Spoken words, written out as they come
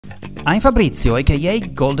I'm Fabrizio, aka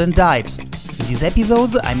Goldendives. In these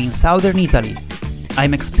episodes I'm in southern Italy.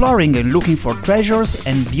 I'm exploring and looking for treasures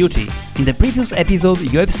and beauty. In the previous episode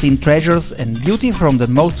you have seen treasures and beauty from the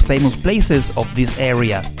most famous places of this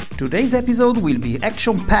area. Today's episode will be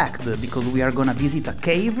action-packed because we are gonna visit a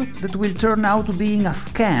cave that will turn out to being a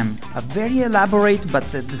scam. A very elaborate but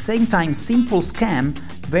at the same time simple scam,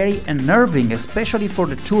 very unnerving especially for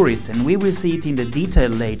the tourists, and we will see it in the detail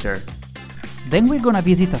later. Then we're gonna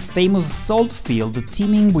visit a famous salt field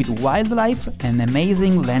teeming with wildlife and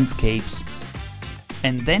amazing landscapes.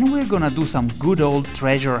 And then we're gonna do some good old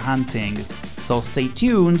treasure hunting, so stay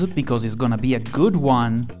tuned because it's gonna be a good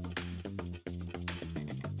one.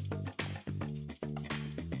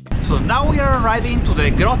 So now we are arriving to the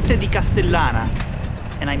Grotte di Castellana,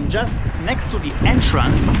 and I'm just next to the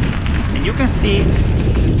entrance, and you can see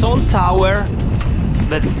the tall tower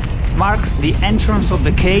that marks the entrance of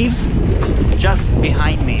the caves just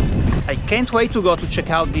behind me. I can't wait to go to check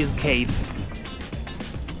out these caves.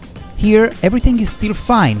 Here everything is still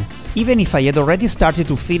fine, even if I had already started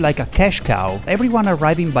to feel like a cash cow. Everyone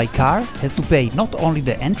arriving by car has to pay not only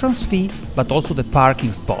the entrance fee, but also the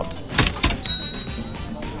parking spot.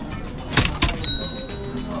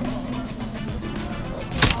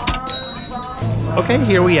 Okay,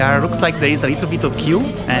 here we are. Looks like there is a little bit of queue,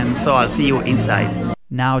 and so I'll see you inside.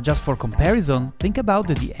 Now, just for comparison, think about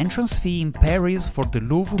that the entrance fee in Paris for the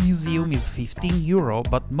Louvre Museum is 15 euro,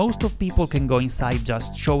 but most of people can go inside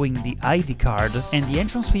just showing the ID card, and the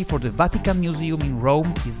entrance fee for the Vatican Museum in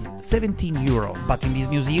Rome is 17 euro. But in these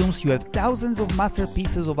museums you have thousands of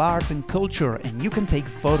masterpieces of art and culture, and you can take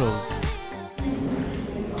photos.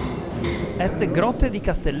 At the Grotte di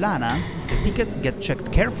Castellana, the tickets get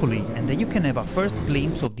checked carefully, and then you can have a first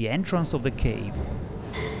glimpse of the entrance of the cave.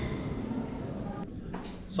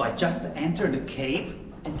 So I just entered the cave,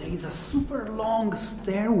 and there is a super long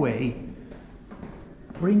stairway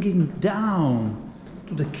bringing down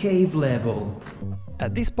to the cave level.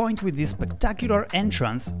 At this point with this spectacular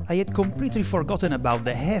entrance, I had completely forgotten about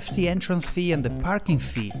the hefty entrance fee and the parking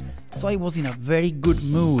fee, so I was in a very good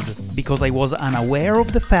mood, because I was unaware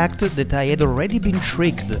of the fact that I had already been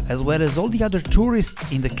tricked, as well as all the other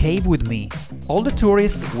tourists in the cave with me. All the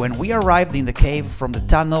tourists, when we arrived in the cave from the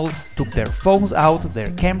tunnel, took their phones out,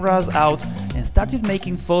 their cameras out, and started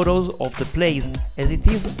making photos of the place, as it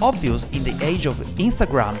is obvious in the age of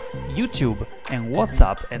Instagram, YouTube and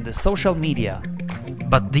WhatsApp and the social media.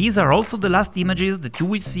 But these are also the last images that you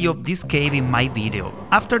will see of this cave in my video.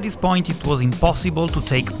 After this point it was impossible to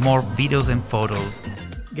take more videos and photos.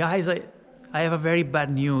 Guys, I have a very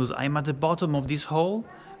bad news. I'm at the bottom of this hole,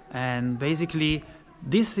 and basically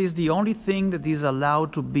this is the only thing that is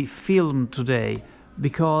allowed to be filmed today,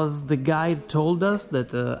 because the guide told us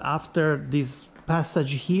that after this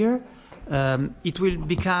passage here it will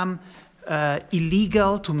become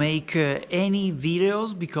illegal to make any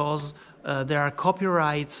videos because there are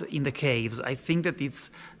copyrights in the caves. I think that it's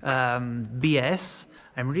BS.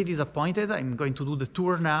 I'm really disappointed. I'm going to do the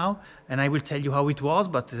tour now and I will tell you how it was,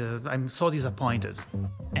 but I'm so disappointed.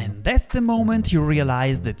 And that's the moment you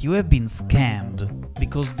realize that you have been scammed,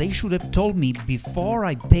 because they should have told me before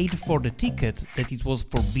I paid for the ticket that it was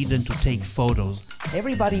forbidden to take photos.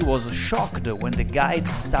 Everybody was shocked when the guide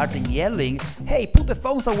started yelling, "Hey, put the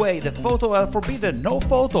phones away, the photos are forbidden, no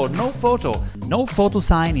photo, no photo." No photo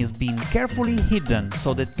sign is being carefully hidden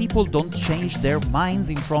so that people don't change their minds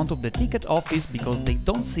in front of the ticket office because they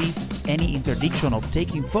don't see any interdiction of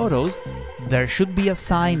taking photos. There should be a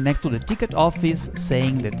sign next to the ticket office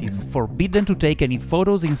saying that it's forbidden to take any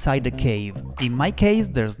photos inside the cave. In my case,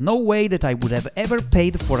 there's no way that I would have ever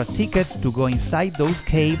paid for a ticket to go inside those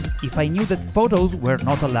caves if I knew that photos were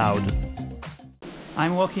not allowed.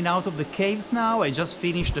 I'm walking out of the caves now. I just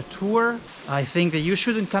finished the tour. I think that you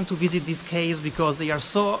shouldn't come to visit these caves because they are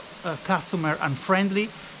so customer unfriendly.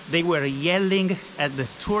 They were yelling at the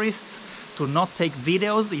tourists to not take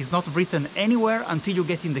videos. It's not written anywhere until you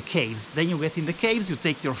get in the caves. Then you get in the caves, you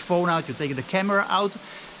take your phone out, you take the camera out,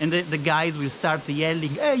 and the guys will start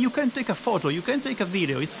yelling, "Hey, you can take a photo, you can take a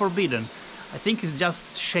video, it's forbidden." I think it's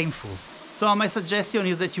just shameful. So my suggestion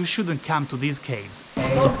is that you shouldn't come to these caves.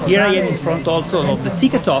 So here I am in front also of the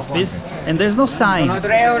ticket office, and there's no sign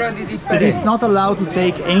that it's not allowed to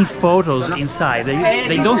take any photos inside.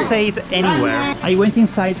 They don't say it anywhere. I went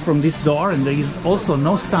inside from this door and there is also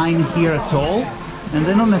no sign here at all. And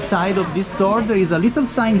then on the side of this door there is a little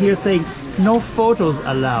sign here saying no photos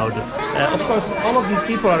allowed. Of course, all of these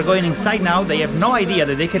people are going inside now. They have no idea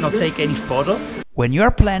that they cannot take any photos. When you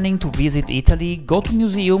are planning to visit Italy, go to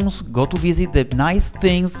museums, go to visit the nice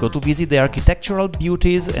things, go to visit the architectural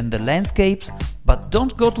beauties and the landscapes, but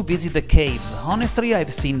don't go to visit the caves. Honestly,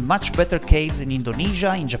 I've seen much better caves in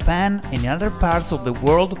Indonesia, in Japan and in other parts of the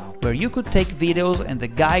world where you could take videos and the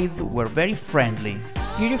guides were very friendly.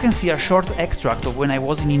 Here you can see a short extract of when I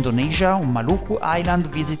was in Indonesia, on Maluku Island,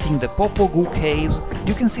 visiting the Popogu caves.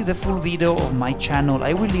 You can see the full video on my channel,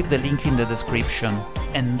 I will leave the link in the description.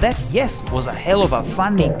 And that, yes, was a hell of a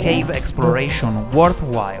funny cave exploration,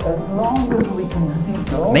 worthwhile.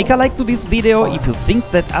 Make a like to this video if you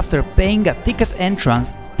think that after paying a ticket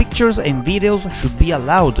entrance, pictures and videos should be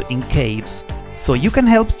allowed in caves. So you can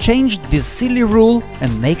help change this silly rule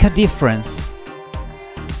and make a difference.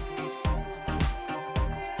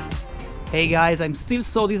 Hey guys, I'm still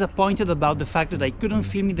so disappointed about the fact that I couldn't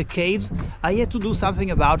film in the caves. I had to do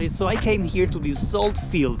something about it, so I came here to these salt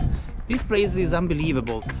fields. This place is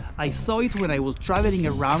unbelievable. I saw it when I was traveling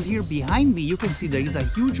around here. Behind me you can see there is a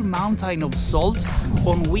huge mountain of salt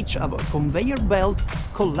on which a conveyor belt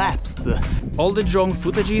collapsed. All the drone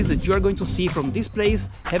footages that you are going to see from this place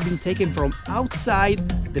have been taken from outside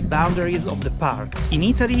the boundaries of the park. In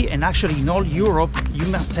Italy and actually in all Europe you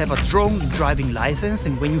must have a drone driving license,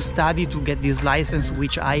 and when you study to get this license,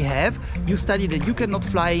 which I have, you study that you cannot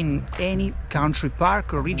fly in any country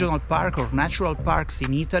park or regional park or natural parks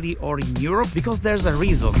in Italy or in Europe, because there's a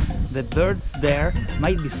reason. The birds there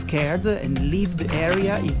might be scared and leave the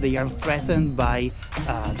area if they are threatened by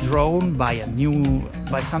a drone, by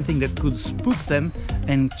something that could spook them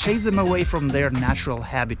and chase them away from their natural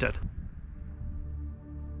habitat.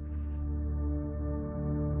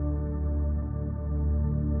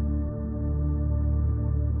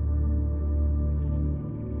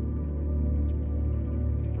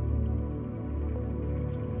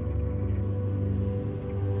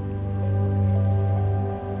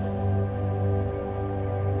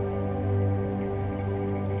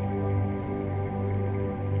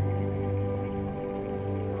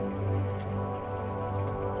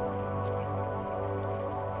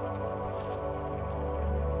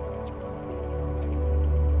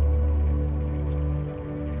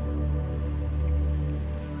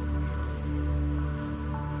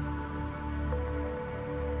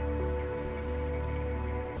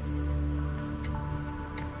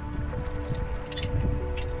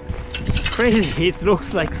 Crazy, it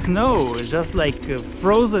looks like snow, just like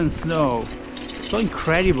frozen snow. So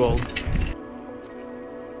incredible.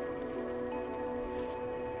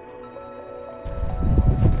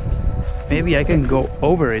 Maybe I can go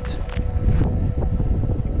over it.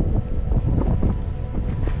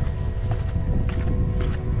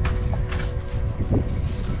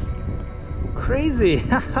 Crazy!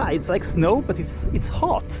 It's like snow, but it's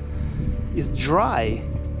hot. It's dry.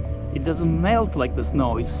 It doesn't melt like the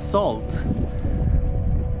snow, it's salt.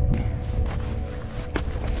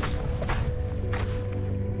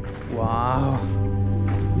 Wow.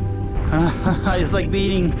 It's like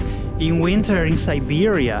being in winter in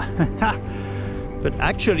Siberia. But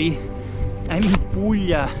actually, I'm in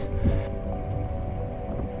Puglia.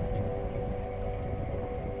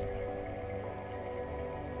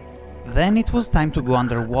 Then it was time to go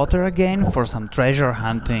underwater again for some treasure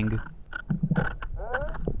hunting.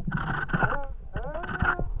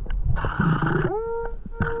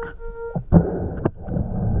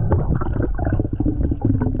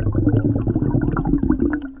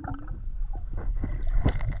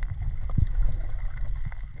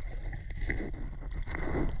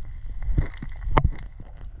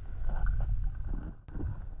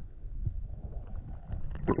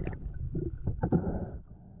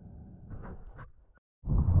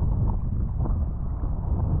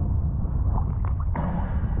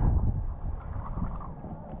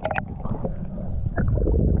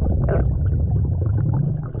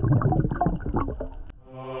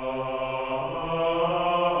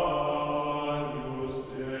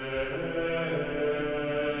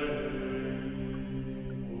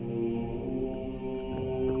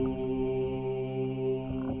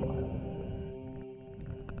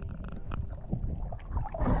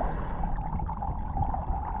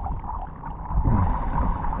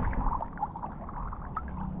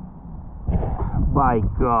 My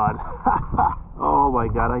God. Oh my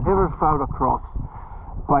God, I never found a cross.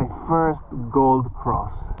 My first gold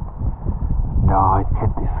cross. No, it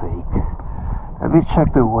can't be fake. Let me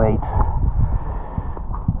check the weight.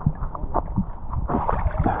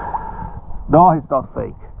 No, it's not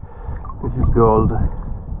fake. This is gold.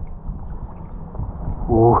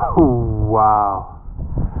 Ooh, wow.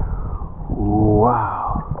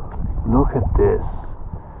 Wow, look at this.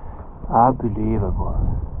 Unbelievable.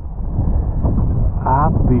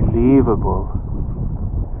 Unbelievable.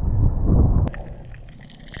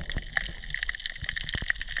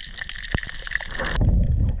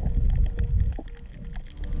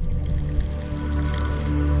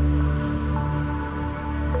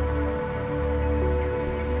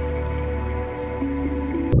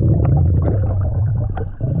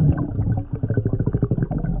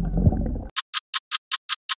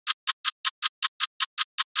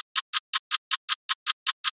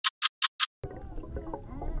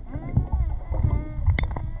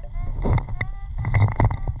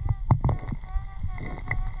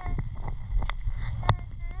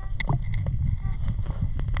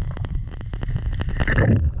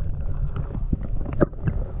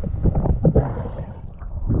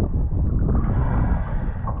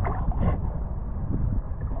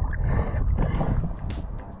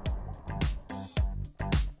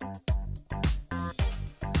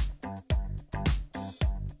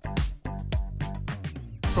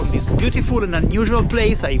 From this beautiful and unusual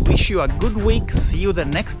place, I wish you a good week. See you the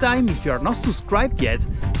next time. If you are not subscribed yet,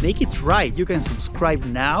 make it right. You can subscribe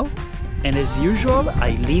now. And as usual,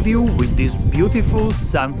 I leave you with this beautiful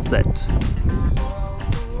sunset.